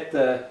can get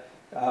the,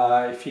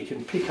 if you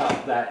can pick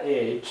up that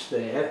edge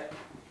there,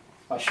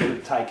 I should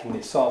have taken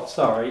this off,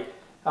 sorry.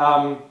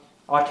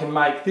 I can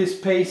make this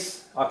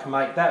piece, I can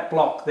make that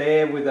block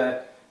there with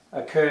a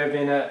curve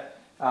in it.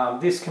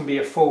 This can be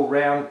a full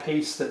round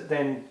piece that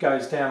then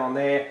goes down on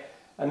there.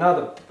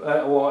 Another,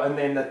 and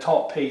then the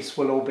top piece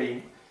will all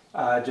be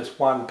just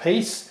one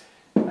piece,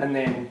 and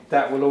then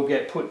that will all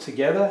get put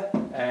together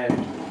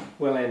and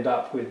we'll end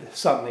up with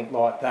something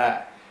like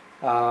that.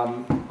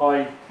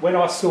 When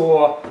I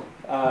saw,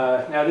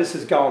 now this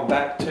is going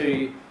back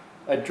to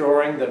a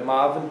drawing that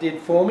Marvin did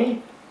for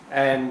me,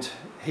 and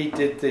he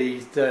did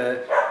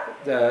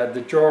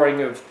the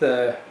drawing of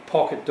the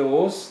pocket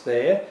doors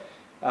there.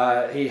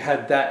 He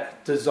had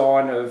that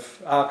design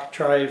of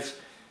architrave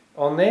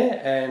on there,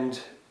 and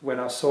when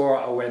I saw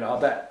it I went, oh,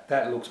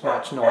 that looks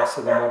much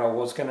nicer than what I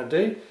was going to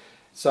do.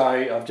 So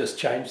I've just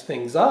changed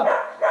things up,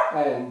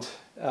 and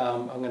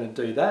I'm going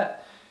to do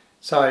that.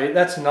 So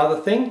that's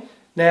another thing.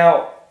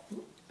 Now,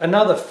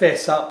 another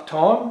fess up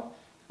time,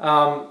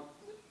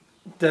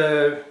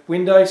 the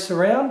window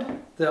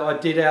surround that I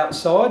did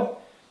outside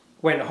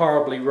went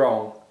horribly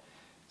wrong.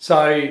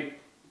 So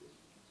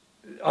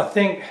I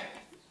think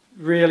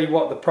really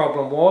what the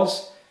problem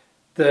was,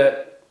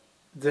 that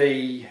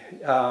the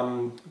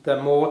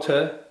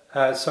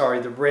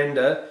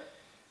render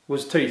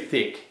was too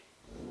thick,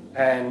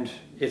 and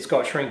it's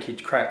got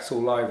shrinkage cracks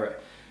all over it.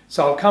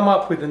 So I've come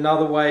up with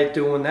another way of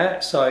doing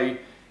that. So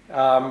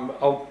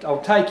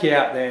I'll take you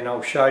out there and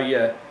I'll show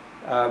you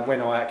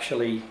when I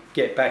actually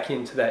get back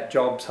into that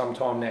job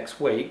sometime next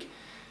week.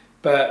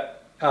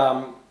 But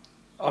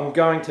I'm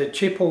going to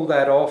chip all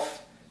that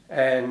off,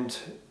 and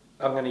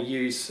I'm going to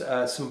use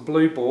some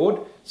blue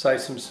board, so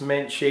some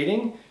cement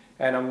sheeting,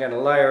 and I'm going to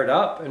layer it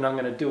up, and I'm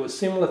going to do a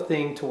similar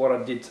thing to what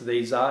I did to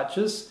these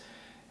arches.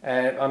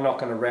 And I'm not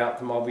going to route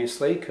them,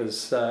 obviously,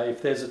 because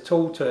if there's a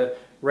tool to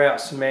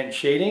route cement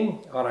sheeting,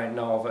 I don't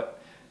know of it,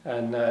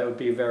 and it would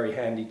be a very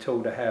handy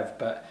tool to have.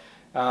 But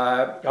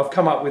I've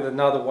come up with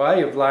another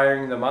way of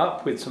layering them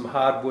up with some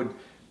hardwood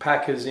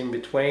packers in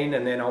between,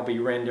 and then I'll be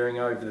rendering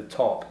over the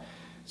top.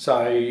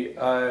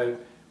 So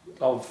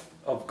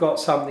I've got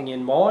something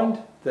in mind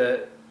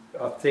that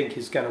I think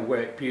is going to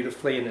work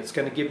beautifully, and it's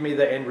going to give me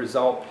the end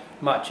result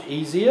much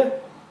easier,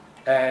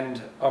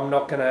 and I'm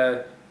not going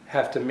to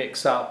have to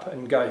mix up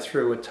and go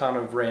through a ton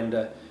of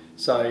render.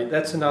 So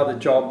that's another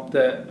job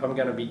that I'm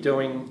going to be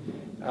doing.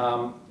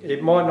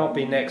 It might not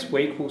be next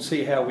week, we'll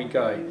see how we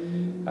go.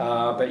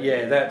 But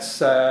yeah,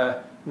 that's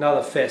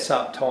another fess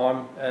up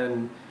time,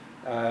 and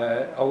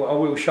I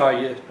will show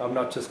you. I'm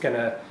not just going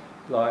to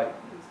like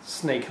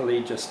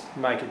sneakily just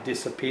make it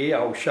disappear.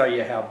 I'll show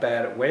you how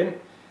bad it went,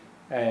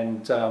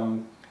 and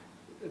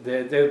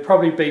there'll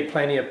probably be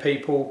plenty of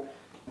people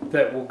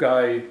that will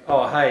go,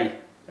 oh hey,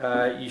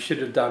 you should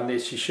have done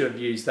this, you should have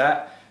used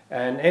that.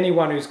 And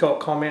anyone who's got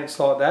comments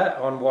like that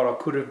on what I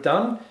could have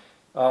done,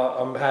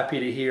 I'm happy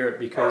to hear it,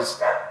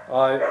 because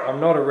I'm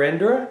not a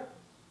renderer,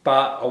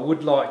 but I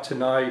would like to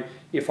know,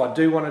 if I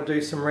do want to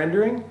do some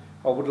rendering,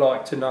 I would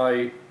like to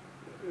know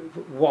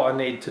what I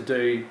need to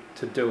do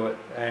it.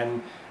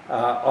 And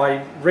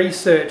I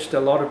researched a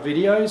lot of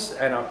videos,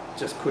 and I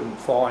just couldn't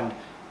find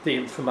the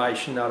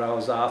information that I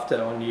was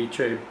after on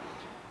YouTube.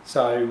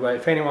 So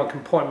if anyone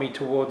can point me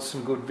towards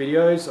some good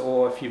videos,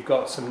 or if you've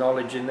got some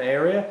knowledge in the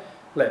area,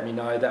 let me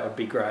know, that would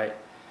be great.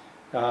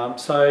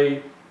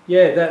 So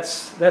yeah,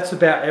 that's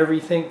about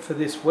everything for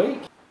this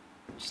week.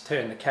 Just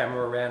turn the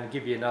camera around and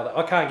give you another.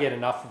 I can't get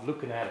enough of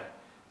looking at it,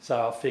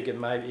 so I figured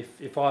maybe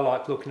if I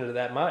like looking at it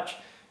that much,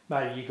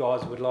 maybe you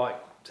guys would like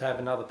to have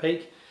another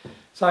peek.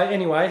 So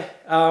anyway,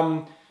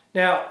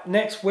 now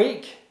next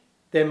week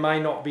there may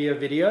not be a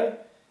video.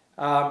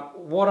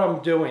 What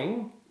I'm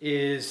doing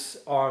is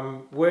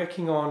I'm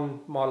working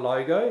on my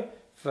logo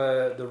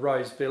for the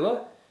Rose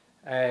Villa,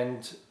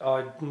 and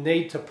I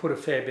need to put a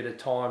fair bit of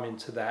time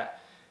into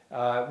that,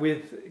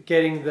 with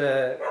getting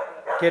the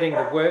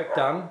work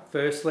done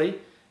firstly,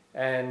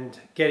 and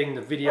getting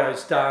the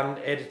videos done,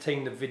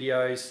 editing the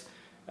videos,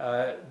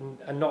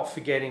 and not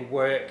forgetting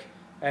work,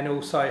 and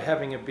also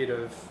having a bit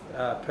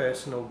of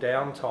personal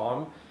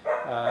downtime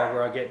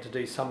where I get to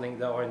do something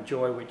that I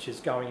enjoy, which is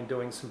going and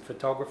doing some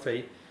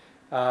photography.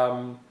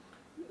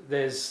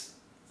 There's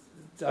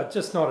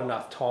just not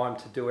enough time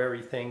to do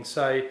everything,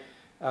 so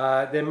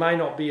there may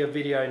not be a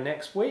video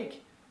next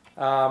week,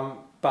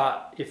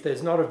 but if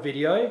there's not a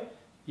video,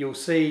 you'll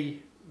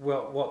see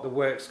what the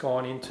work's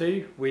gone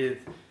into with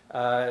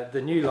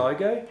the new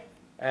logo.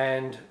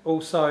 And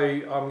also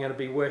I'm going to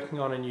be working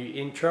on a new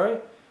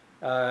intro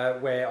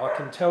where I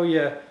can tell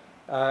you,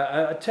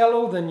 tell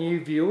all the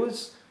new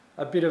viewers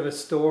a bit of a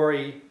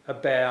story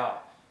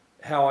about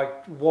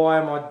why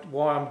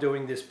I'm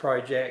doing this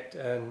project,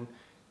 and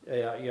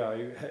you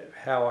know,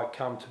 how I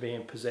come to be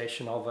in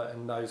possession of it,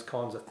 and those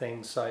kinds of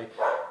things. So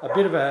a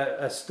bit of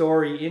a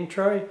story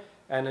intro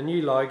and a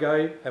new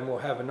logo, and we'll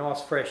have a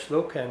nice fresh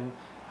look, and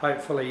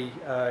hopefully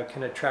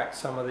can attract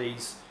some of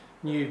these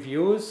new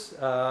viewers.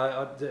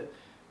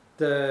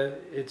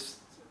 It's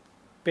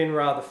been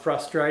rather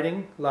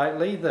frustrating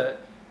lately that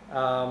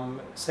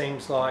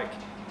seems like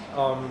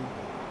I'm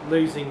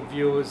losing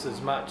viewers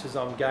as much as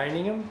I'm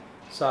gaining them,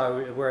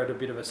 so we're at a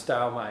bit of a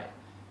stalemate.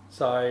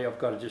 So I've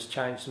got to just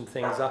change some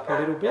things up a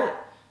little bit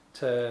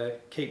to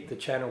keep the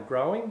channel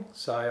growing,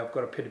 so I've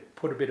got to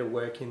put a bit of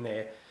work in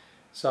there.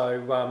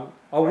 So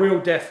I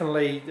will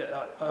definitely,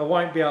 I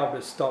won't be able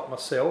to stop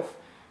myself.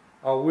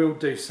 I will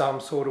do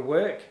some sort of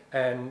work,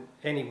 and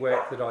any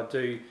work that I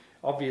do,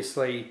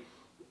 obviously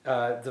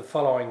the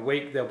following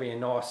week there'll be a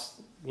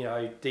nice, you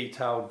know,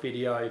 detailed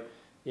video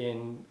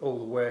in all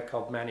the work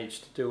I've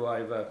managed to do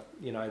over,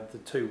 you know, the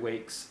 2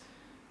 weeks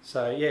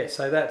So yeah,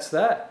 so that's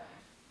that.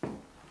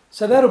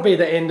 So that'll be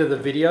the end of the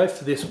video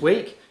for this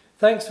week.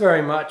 Thanks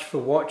very much for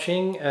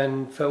watching,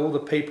 and for all the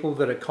people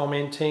that are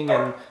commenting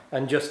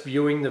and just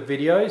viewing the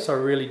videos. I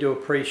really do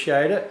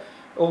appreciate it.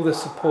 All the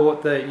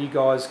support that you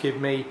guys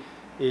give me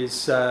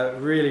is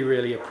really,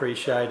 really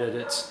appreciated.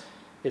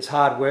 It's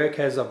hard work,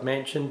 as I've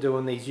mentioned,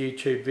 doing these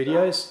YouTube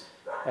videos,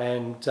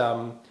 and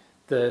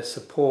the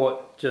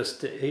support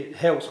just, it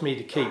helps me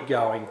to keep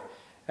going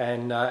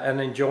and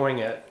enjoying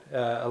it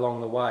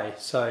along the way.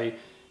 So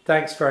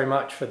thanks very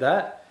much for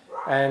that,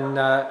 and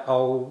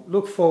I'll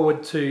look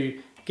forward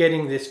to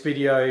getting this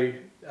video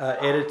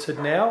edited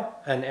now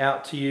and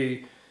out to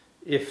you.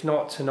 If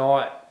not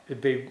tonight, it'd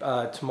be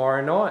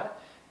tomorrow night,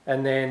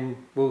 and then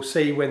we'll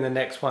see when the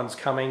next one's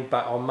coming,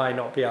 but I may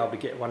not be able to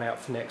get one out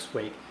for next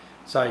week.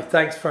 So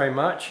thanks very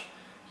much,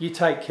 you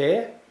take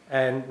care,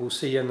 and we'll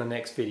see you in the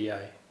next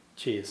video.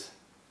 Cheers.